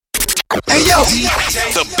Hey yo,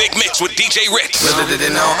 The Big Mix with DJ Ritz.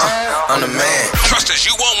 I'm the man. Trust us,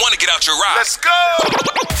 you won't want to get out your ride. Let's go.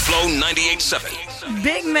 Flow 98.7.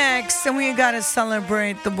 Big Mix, and we gotta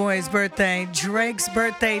celebrate the boy's birthday. Drake's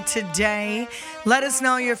birthday today. Let us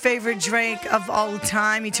know your favorite Drake of all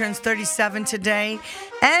time. He turns 37 today,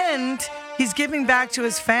 and he's giving back to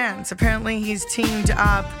his fans. Apparently, he's teamed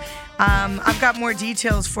up. I've got more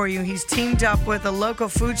details for you. He's teamed up with a local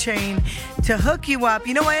food chain to hook you up.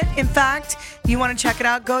 You know what? In fact, you want to check it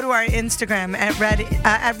out? Go to our Instagram at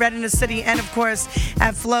Red in the City, and of course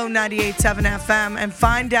at Flow 98.7 FM, and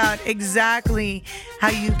find out exactly how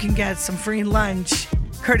you can get some free lunch,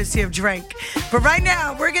 courtesy of Drake. But right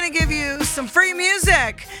now, we're gonna give you some free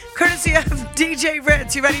music, courtesy of DJ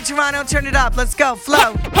Ritz. You ready, Toronto? Turn it up. Let's go,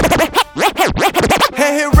 Flow.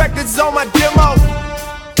 Hey, hit records on my demo.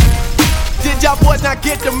 Did y'all boys not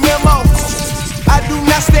get the memo? I do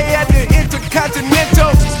not stay at the Intercontinental,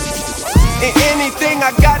 and anything I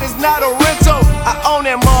got is not a rental. I own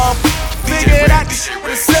that mom. Figured out this shit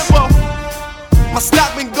was simple. My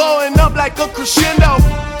stock been going up like a crescendo.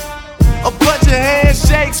 A bunch of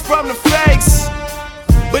handshakes from the fakes,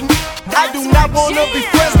 but I do not wanna be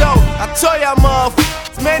friends though. I told y'all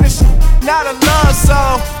motherfuckers, man, this shit not a love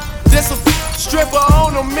song. This a stripper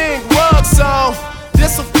on a mink rug song.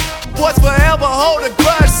 This a boys forever hold a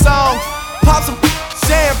grudge song. Pop some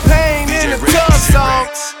champagne in the tub song.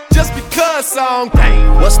 Just because song.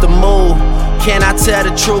 What's the move? Can I tell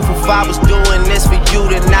the truth? If I was doing this for you,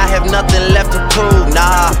 then I have nothing left to prove.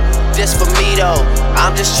 Nah, just for me though.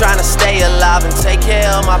 I'm just trying to stay alive and take care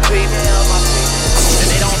of my people. And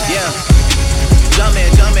they don't, yeah. Jumpin',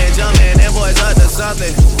 them boys up to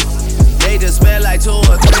something. They just spent like 2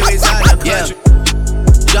 or 3 weeks out the country.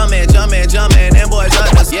 Jumpin', them boys up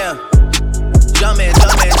to, yeah. Jumpin',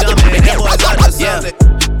 them boys up to something.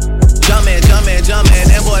 Jumpin',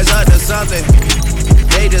 them boys up to something.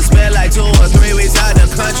 They just spent like 2 or 3 weeks out the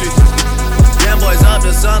country. Them boys up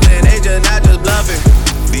to something, they just not just bluffing.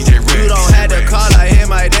 You don't have to call, I hear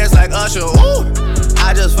my dance like Usher. Ooh.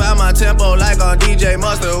 I just found my tempo like on DJ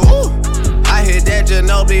Mustard. Ooh. I hit that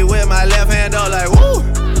Ginobili with my left hand, though, like woo.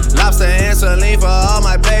 Lobster and saline for all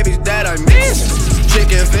my babies that I miss.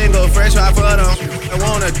 Chicken finger, french fry for them, I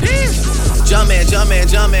wanna dance.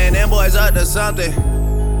 Jumpin', them boys up to something.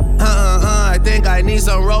 I think I need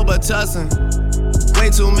some Robitussin. Way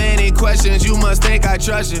too many questions, you must think I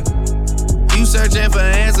trust you. You searching for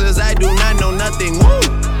answers, I do not know nothing, woo.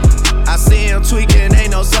 I see him tweaking, they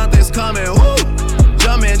know something's coming, woo.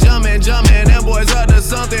 Jumpin', them boys up to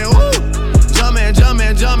something, woo.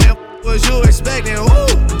 Jumpin', what you expecting, woo.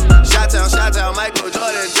 Shout out, Michael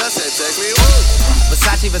Jordan just said text me, woo.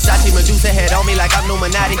 Versace, Medusa head on me like I'm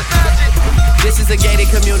Illuminati. This is a gated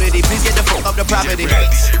community, please get the fuck up the property.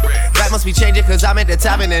 Rap must be changing cause I'm at the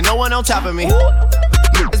top and there's no one on top of me.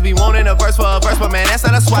 Niggas be wanting a verse for a verse, but man, that's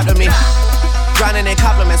not a swap to me. Drowning in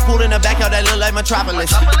compliments, pool in the backyard that look like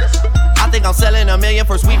Metropolis. I think I'm selling $1 million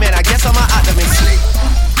for sweet man, I guess I'm an optimist.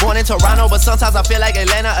 Born in Toronto, but sometimes I feel like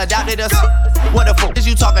Atlanta adopted us. What the fuck is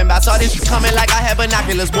you talking about? Saw this coming like I had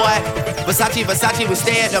binoculars, boy. Versace, we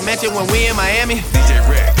stay at the mansion when we in Miami.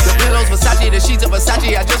 The pillows, Versace, the sheets of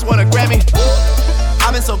Versace, I just want a Grammy.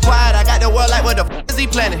 I've been so quiet, I got the world like, what the fuck is he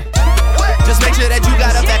planning? Just make sure that you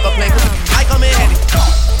got a backup plan, cause I come in handy.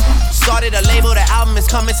 Started a label, the album is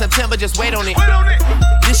coming September, just wait on it.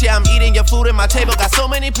 This year I'm eating your food at my table, got so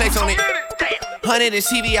many plates on it. 100 inch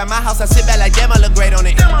TV at my house, I sit back like damn, I look great on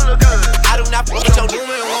it. I do not fuck with your dude,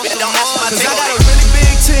 don't ask my table. Cause I got a really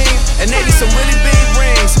big team, and they need some really big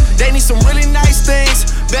rings. They need some really nice things.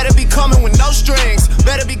 Better be coming with no strings.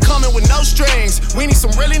 Better be coming with no strings. We need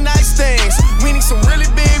some really nice things. We need some really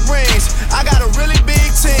big rings. I got a really big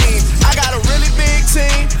team. I got a really big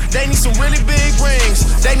team. They need some really big rings.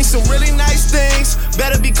 They need some really nice things.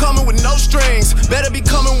 Better be coming with no strings. Better be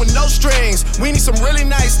coming with no strings. We need some really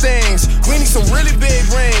nice things. We need some really big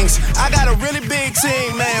rings. I got a really big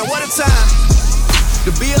team, man. What a time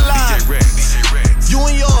to be alive. You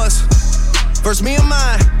and yours versus me and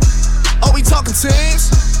mine. Are we talking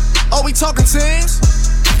teams? Are we talking teams?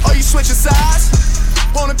 Are you switching sides?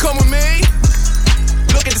 Wanna come with me?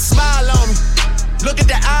 Look at the smile on me. Look at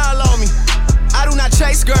the aisle on me. I do not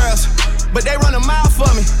chase girls, but they run a mile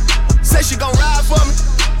for me. Say she gon' ride for me.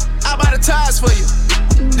 I buy the tires for you.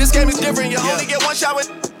 This game is different. You only get one shot with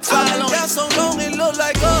fire on me. So long it look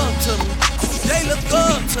like up to me. They look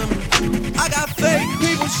up to me. I got fake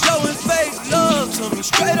people showing fake love to me.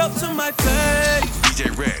 Straight up to my face. DJ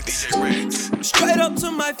Ritz. Straight up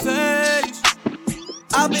to my face.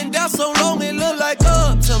 I've been down so long it look like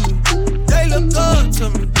up to me. They look up to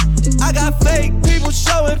me. I got fake people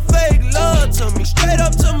showing fake love to me. Straight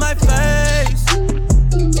up to my face.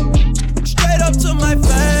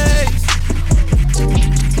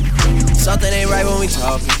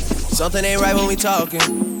 Something ain't right when we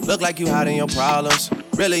talking. Look like you hiding your problems.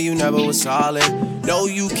 Really, you never was solid. No,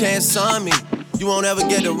 you can't son me. You won't ever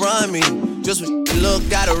get to run me. Just when you look,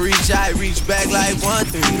 gotta reach out, reach back like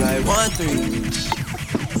 1-3, like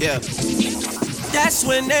 1-3. Yeah. That's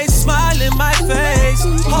when they smile in my face.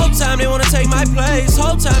 Whole time they wanna take my place.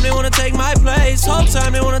 Whole time they wanna take my place. Whole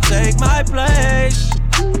time they wanna take my place.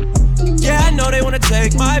 Yeah, I know they wanna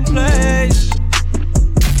take my place.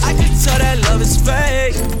 I can tell that love is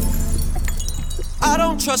fake. I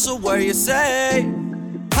don't trust a word you say.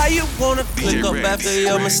 How you wanna click up after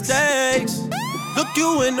your mistakes? Look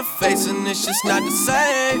you in the face and it's just not the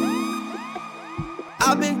same.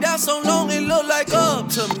 I've been down so long it look like up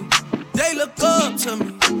to me. They look up to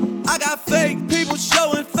me. I got fake people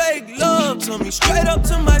showing fake love to me. Straight up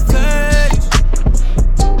to my face.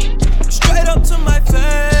 Straight up to my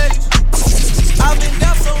face. I've been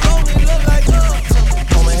down so long it look like up to me.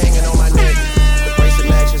 Woman hanging on my neck. The bracelet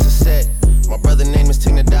matches a set. My brother name is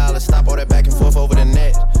Tina Dollar. Stop all that back and forth over the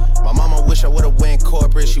net. My mama wish I would've went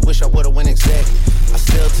corporate. She wish I would've went exec. I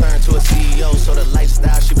still turn to a CEO, so the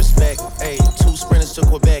lifestyle she respect. Ayy, 2 sprinters to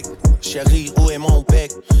Quebec. Cherie, où est mon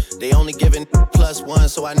bec? They only giving +1,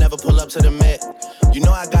 so I never pull up to the Met. You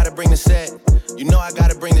know I gotta bring the set. You know I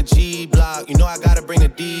gotta bring the G block. You know I gotta bring the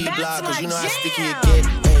D block. Cause you know how sticky it get.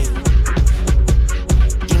 Ayy.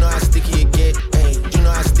 You know how sticky it get. Ayy. You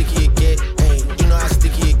know how sticky it get. Ayy. You know how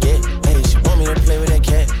sticky it get. Ayy. She want me to play with that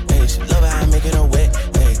cat. Ayy. She love how I make it her wet.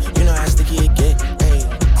 Ayy. You know how sticky it get. Ayy.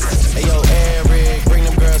 Hey yo, Eric, bring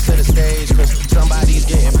them girls to the stage. Cause somebody's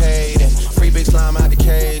getting paid. And free big slime out the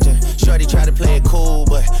cage. And shorty tried to play it cool,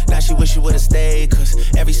 but now she wish she would've stayed. Cause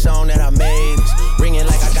every song that I made is ringing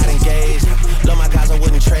like I got engaged. Love my guys, I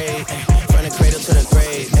wouldn't trade. Ay, from the cradle to the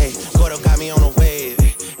grave. Ay, Gordo got me on the wave.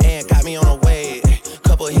 Ay, and got me on the wave. Ay,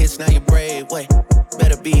 couple hits, now you brave. Wait,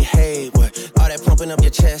 better behave. What? All that pumping up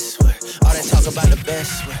your chest. What? All that talk about the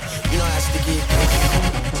best. What? You know how sticky it gets.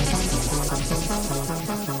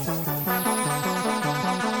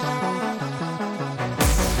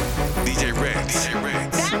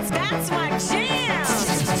 That's my jam.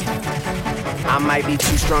 I might be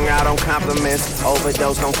too strung out on compliments,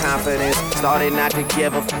 overdosed on confidence. Started not to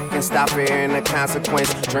give a f and stop fearing the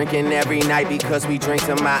consequence. Drinking every night because we drink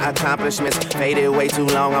to my accomplishments. Faded way too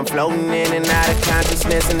long, I'm floating in and out of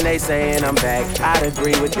consciousness. And they saying I'm back, I'd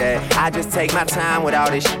agree with that. I just take my time with all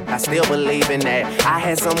this shit, I still believe in that. I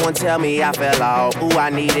had someone tell me I fell off, ooh, I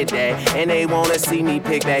needed that. And they wanna see me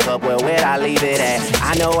pick back up, well, where'd I leave it at?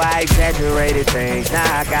 I know I exaggerated things,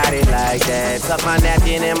 now I got it like that. Tuck my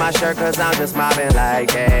napkin in my shirt cause I'm just mobbing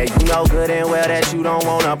like that. You know good and well that you don't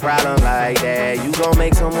want a problem like that. You gon'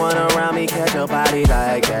 make someone around me catch a body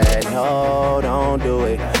like that. No, don't do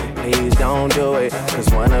it. Please don't do it. Cause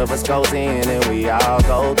one of us goes in and we all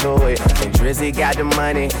go through it. And Drizzy got the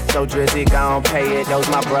money, so Drizzy gon' pay it. Those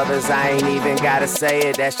my brothers, I ain't even gotta say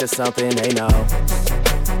it. That's just something they know.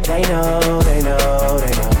 They know, they know,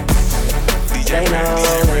 they know. They know,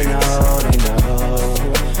 they know, they know.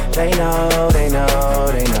 They know, they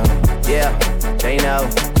know, they know. Yeah, they know,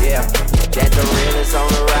 yeah. That the real is on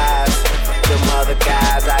the rise. Them other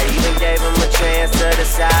guys, I even gave them a chance to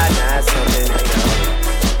decide. Now it's something they know.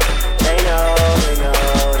 They know, they know,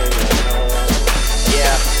 they know.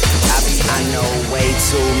 Yeah, I know way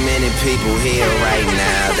too many people here right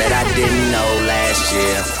now that I didn't know last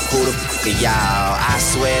year. Who the f*** are y'all? I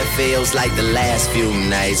swear it feels like the last few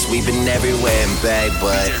nights. We've been everywhere and back,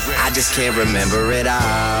 but I just can't remember it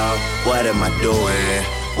all. What am I doing?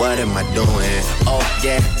 What am I doing? Oh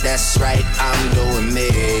yeah, that's right, I'm doing me.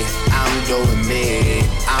 I'm doing me.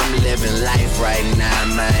 I'm living life right now,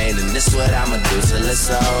 man. And this what I'ma do till it's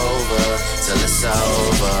over. Till it's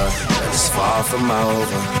over. But it's far from over.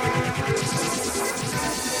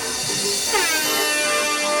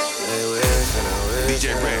 They wishing, I wish,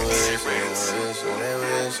 they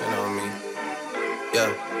wishing on me. Yeah.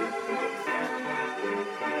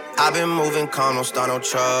 I've been moving calm, don't start no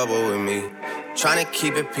trouble with me. Trying to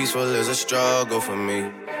keep it peaceful is a struggle for me.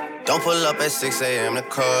 Don't pull up at 6 a.m. to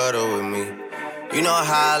cuddle with me. You know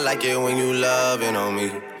how I like it when you loving on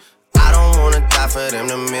me. I don't wanna die for them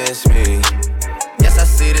to miss me. Yes, I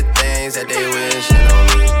see the things that they wishing on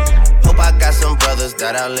me. Hope I got some brothers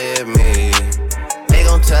that outlive me. They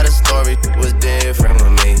gon' tell the story was different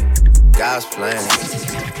with me. God's plan,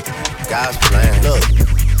 God's plan. Look,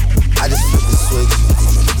 I just flipped the switch.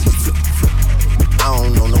 I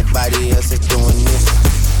don't know nobody else that's doing this.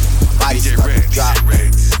 Bodies start to drop,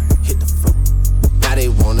 hit the floor. Now they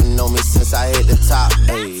wanna know me since I hit the top.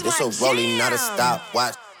 Hey, this a rolling, not a stop.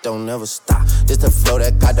 Watch, don't never stop. This the flow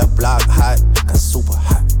that got the block hot, got super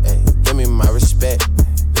hot. Hey, give me my respect,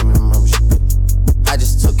 give me my respect. I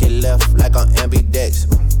just took it left like on ambidex.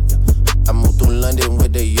 I moved through London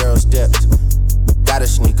with the Euro steps. Got a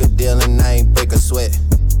sneaker deal and I ain't break a sweat.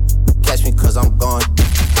 Catch me cause I'm gone,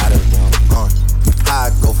 out of them, gone. I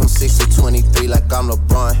go from 6 to 23 like I'm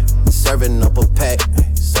LeBron. Serving up a pack,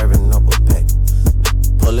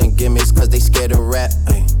 pulling gimmicks cause they scared to rap.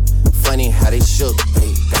 Funny how they shook, got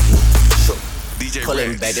me shook.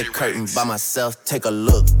 Pulling back the curtain by myself, take a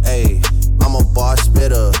look. I'm a bar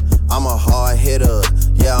spitter, I'm a hard hitter.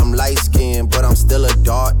 Yeah, I'm light skinned, but I'm still a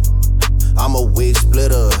dart. I'm a wig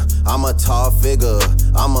splitter, I'm a tall figure.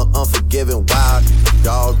 I'm an unforgiving wild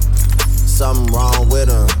dog. Something wrong with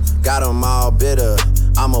him, got him all bitter.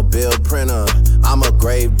 I'm a bill printer, I'm a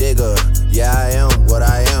grave digger. Yeah, I am what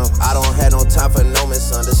I am. I don't have no time for no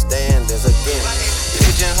misunderstandings again.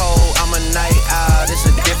 Pigeonhole, I'm a night owl, it's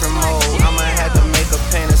a different mode. I'ma have to make a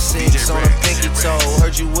paint of 6 on a pinky toe.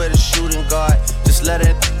 Heard you with a shooting guard, just let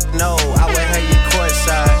it know. I would have you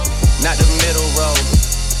courtside, not the middle row.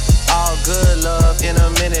 All good love in a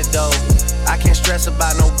minute though. I can't stress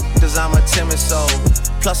about no cause I'm a timid soul.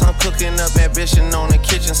 Plus I'm cooking up ambition on the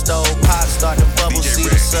kitchen stove. Pot start to bubble, see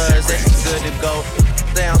the suds, that's good to go.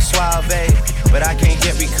 Down suave, but I can't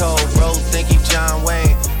get me cold. Bro, think he John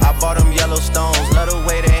Wayne. I bought them Yellowstones, love the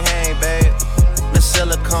way they hang, babe. The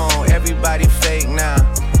silicone, everybody fake now.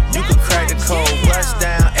 You could crack the code, bust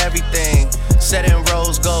down everything. Set in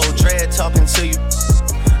rose gold, dread talking to you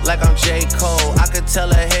like I'm J. Cole. I could tell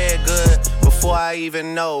her head good before I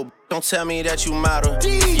even know. Don't tell me that you model.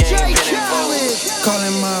 DJ Khaled.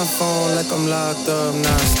 Calling my phone like I'm locked up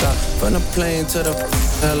non-stop. From the plane to the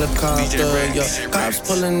helicopter. Yo, cops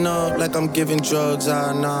pulling up like I'm giving drugs.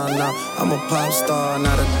 Nah. I'm a pop star,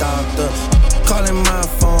 not a doctor. Calling my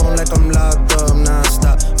phone like I'm locked up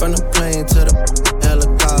non-stop. From the plane to the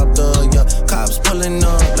helicopter. Yo, cops pulling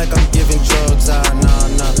up like I'm giving drugs. Nah.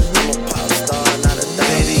 I'm a pop star, not a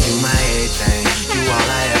doctor. Baby, you my everything. You all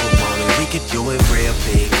I ever wanted. We could do it real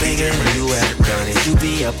big. Bigger than you ever done it. You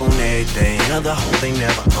be up on everything. Other whole thing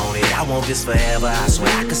never own it. I want this forever. I swear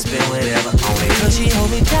I could spend whatever on it. Cause she hold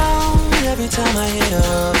me down every time I hit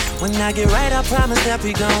up. When I get right, I promise that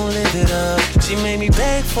we gon' live it up. She made me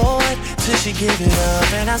beg for it till she give it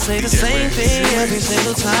up. And I say the same thing every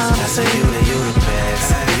single time. I say you the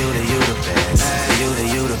best. You the best. You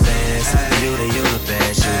the best. You the best. You the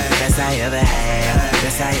best I ever had.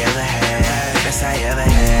 Best I ever had. Best I ever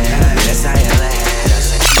had. Best I ever had.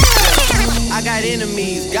 I got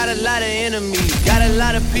enemies, got a lot of enemies. Got a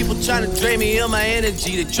lot of people trying to drain me of my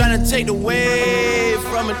energy. They trying to take away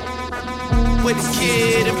from it. With the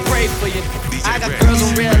kid and pray for you. I got girls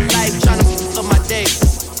in real life trying to f up my day.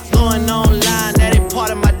 Going online, that ain't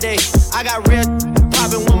part of my day. I got real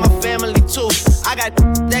popping with my family too. I got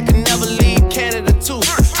that can never leave Canada too.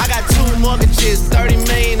 I got 2 mortgages, 30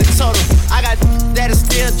 million in total. I got that is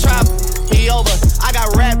still trying to me over. I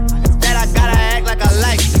got rap that I gotta act like I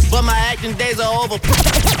like, but my acting days are over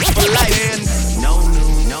for life. No,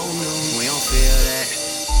 we don't feel that.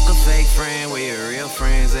 A fake friend, where your real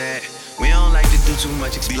friends at? We don't like to do too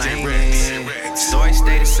much explaining. Story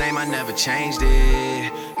stay the same, I never changed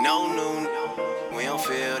it. No, we don't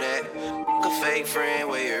feel that. A fake friend,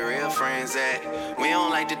 where your real friends at? We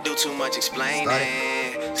don't like to do too much explaining.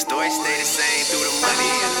 Story stay the same through the money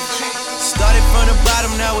and the dream. Started from the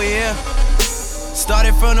bottom, now we here.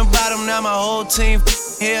 Started from the bottom, now my whole team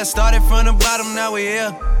here. Started from the bottom, now we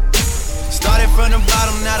here. Started from the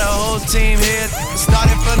bottom, now the whole team here.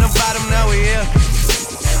 Started from the bottom, now we here.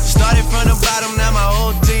 Started from the bottom, now my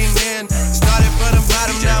whole team here. Started from the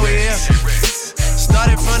bottom, now we here.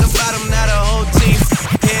 Started from the bottom, now the whole team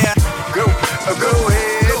here. Go ahead, go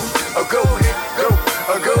ahead, go ahead, go ahead,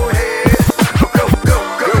 go ahead, go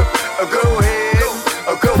ahead, go ahead,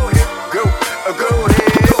 go ahead,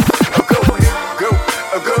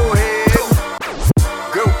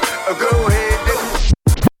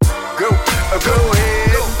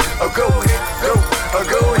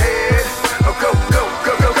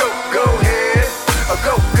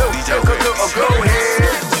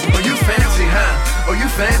 Oh, you fancy, huh? Oh, you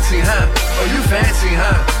fancy, huh? Oh, you fancy,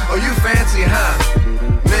 huh? Oh, you fancy, huh?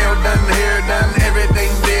 Nail done, hair done, everything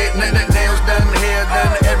dead. Nails done, hair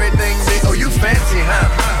done, everything dead. Oh, you fancy, huh?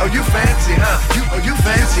 Oh, you fancy, huh? Oh, you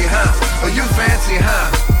fancy, huh? Oh, you fancy, huh?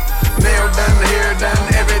 Nail done, hair done,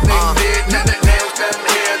 everything dead. Nails done,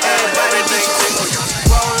 hair done, everything dead.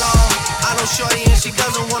 Roll on, I know shorty and she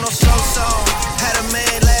doesn't want no slow song. Had a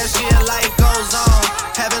man last year, life goes on.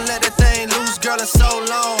 Haven't let that thing loose, girl, in so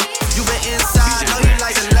long. You been inside, know you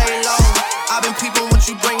like to lay low. I've been peeping what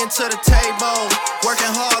you bringing to the table.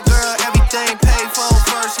 Working hard, girl, everything paid for.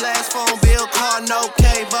 First, last phone bill, car, no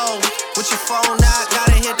cable. With your phone out,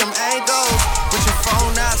 gotta hit them angles. With your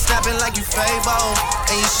phone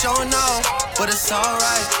it's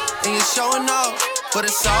alright. And you're showing off, but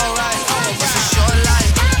it's alright. It's a short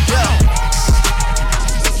life, yeah.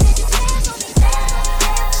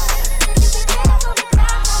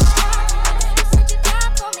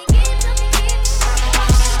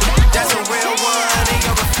 That's a real one in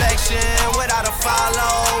your reflection. Without a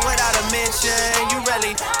follow, without a mention. You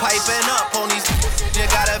really piping up on these. You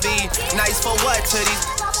gotta be nice for what to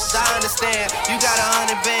these. I understand, you got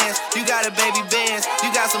 100 bands, you got a baby bands,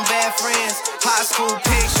 you got some bad friends. High school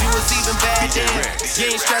pics, you was even bad then.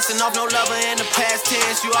 You ain't stressing off no lover in the past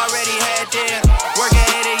tense, you already had them. Work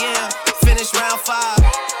at 8 a.m., finish round 5.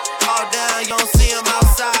 All down, you don't see them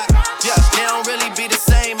outside. Yeah, they don't really be the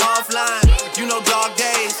same offline. You know dog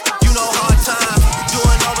days, you know hard times.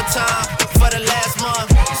 Doing overtime for the last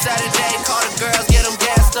month. Saturday, call the girls, get them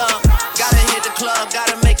gassed up. Gotta hit the club,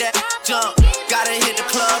 gotta make that jump. Gotta hit the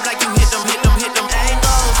club like you hit them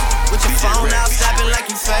angles. With your phone out, snapping like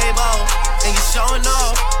you Fable. And you showing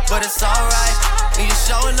off, but it's alright. And you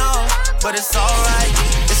showing off, but it's alright.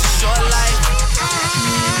 It's a short life.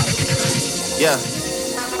 Yeah.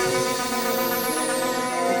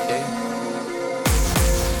 Okay.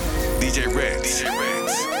 DJ Ritz.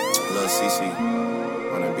 Lil CC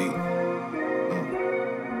on the beat.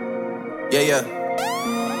 Yeah.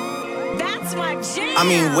 That's my jam. I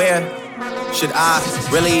mean, where should I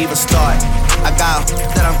really even start? I got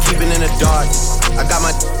that I'm keeping in the dark. I got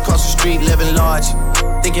my across the street living large.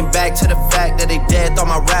 Thinking back to the fact that they dead. Thought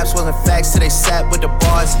my raps wasn't facts till they sat with the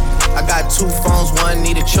bars. I got 2 phones, one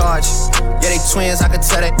need a charge. Yeah, they twins, I could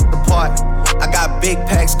tell they apart. I got big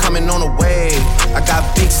packs coming on the way. I got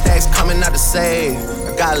big stacks coming out to save.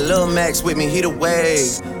 I got Lil Max with me, he the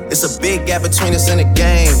wave. It's a big gap between us in the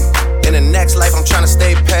game. In the next life, I'm trying to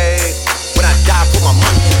stay paid. When I die, put my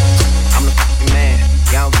money. I'm the f***ing man,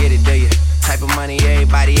 y'all don't get it, do ya? Type of money,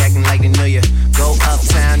 everybody acting like they knew ya. Go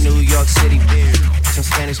uptown, New York City, beer. Some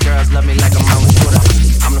Spanish girls love me like I'm on Twitter.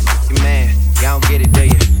 I'm the f***ing man, y'all don't get it, do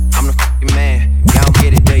ya? I'm the f***ing man, y'all don't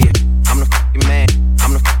get it, do ya? I'm the f***ing man,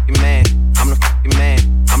 I'm the f***ing man, I'm the f***ing man,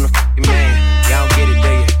 I'm the f***ing man, y'all don't get it,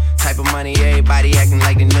 do ya? Type of money, everybody acting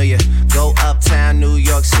like they knew ya. Go uptown, New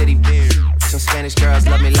York City, beer. Some Spanish girls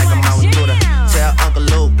love me like I'm out with Twitter. Tell Uncle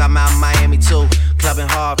Luke I'm out in Miami too. Clubbing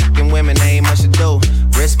hard, fucking women, they ain't much to do.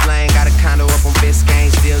 Wrist playing, got a condo up on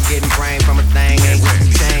Biscayne. Still getting brain from a thing, ain't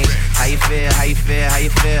changed. How you feel, how you feel, how you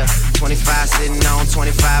feel? 25 sitting on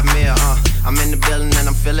 25 mil, I'm in the building and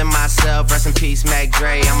I'm feeling myself. Rest in peace, Mac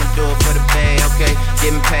Dre, I'ma do it for the pay, okay?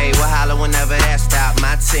 Getting paid, we'll holler whenever that stop.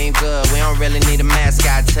 My team good, we don't really need a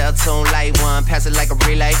mascot. Tell Tune Light One, pass it like a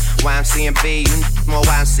relay. YMCMB, you more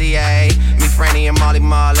YMCA. Me, Franny, and Molly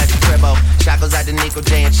Mall at the cribbo. Shot goes out to Nico,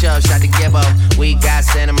 J, and Chubb, shot to Gibbo. We got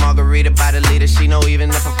Santa Margarita by the leader. She know even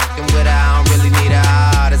if I'm fucking with her, I don't really need her.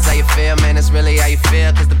 Oh, that's how you feel, man, that's really how you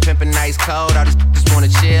feel. Cause the pimpin' nice cold, all this just wanna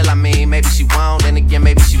chill. I mean, maybe she won't, then again,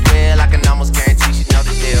 maybe she will. I can almost guarantee she know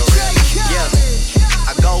the deal, really. Yeah,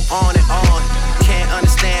 I go on and on. Can't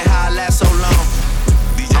understand how I last so long.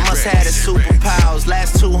 I must have the superpowers.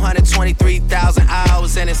 Last 223,000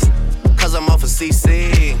 hours. And it's cause I'm off of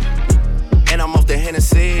CC. And I'm off the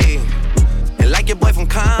Hennessy. And like your boy from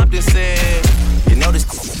Compton said, you know this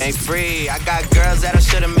ain't free. I got girls that I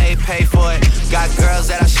should've made pay for it. Got girls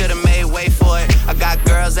that I should've made wait for it. I got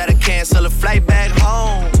girls that'll cancel a flight back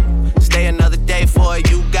home. Stay another day for it.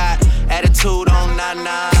 You got attitude on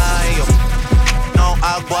nana, yo. No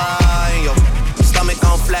agua, yo. Stomach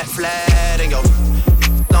on flat, and yo.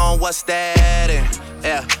 On what's that? And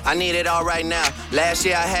yeah, I need it all right now. Last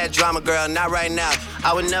year I had drama, girl, not right now.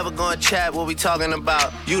 I would never go and chat what we talking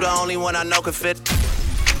about. You the only one I know can fit.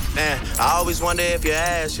 Man, I always wonder if you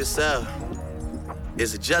ask yourself,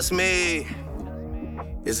 is it just me?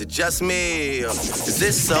 Is it just me? Or is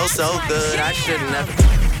this so good? I should never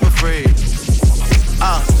for free.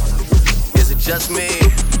 Is it just me?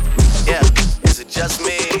 Yeah, is it just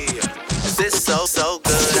me? Is this so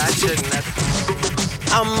good? I should never.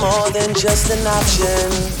 I'm more than just an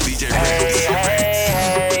option.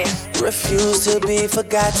 Hey, refuse to be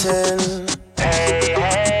forgotten. Hey,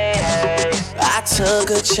 I took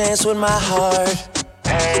a chance with my heart.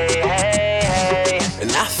 Hey,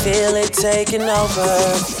 and I feel it taking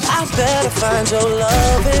over. I better find your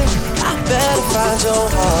loving. I better find your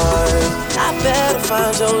heart. I better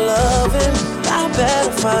find your loving. I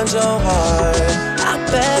better find your heart. I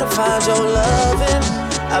better find your loving.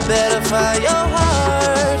 I better find your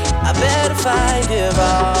heart. I better find, give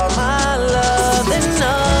all my love. Then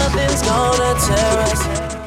nothing's gonna tear us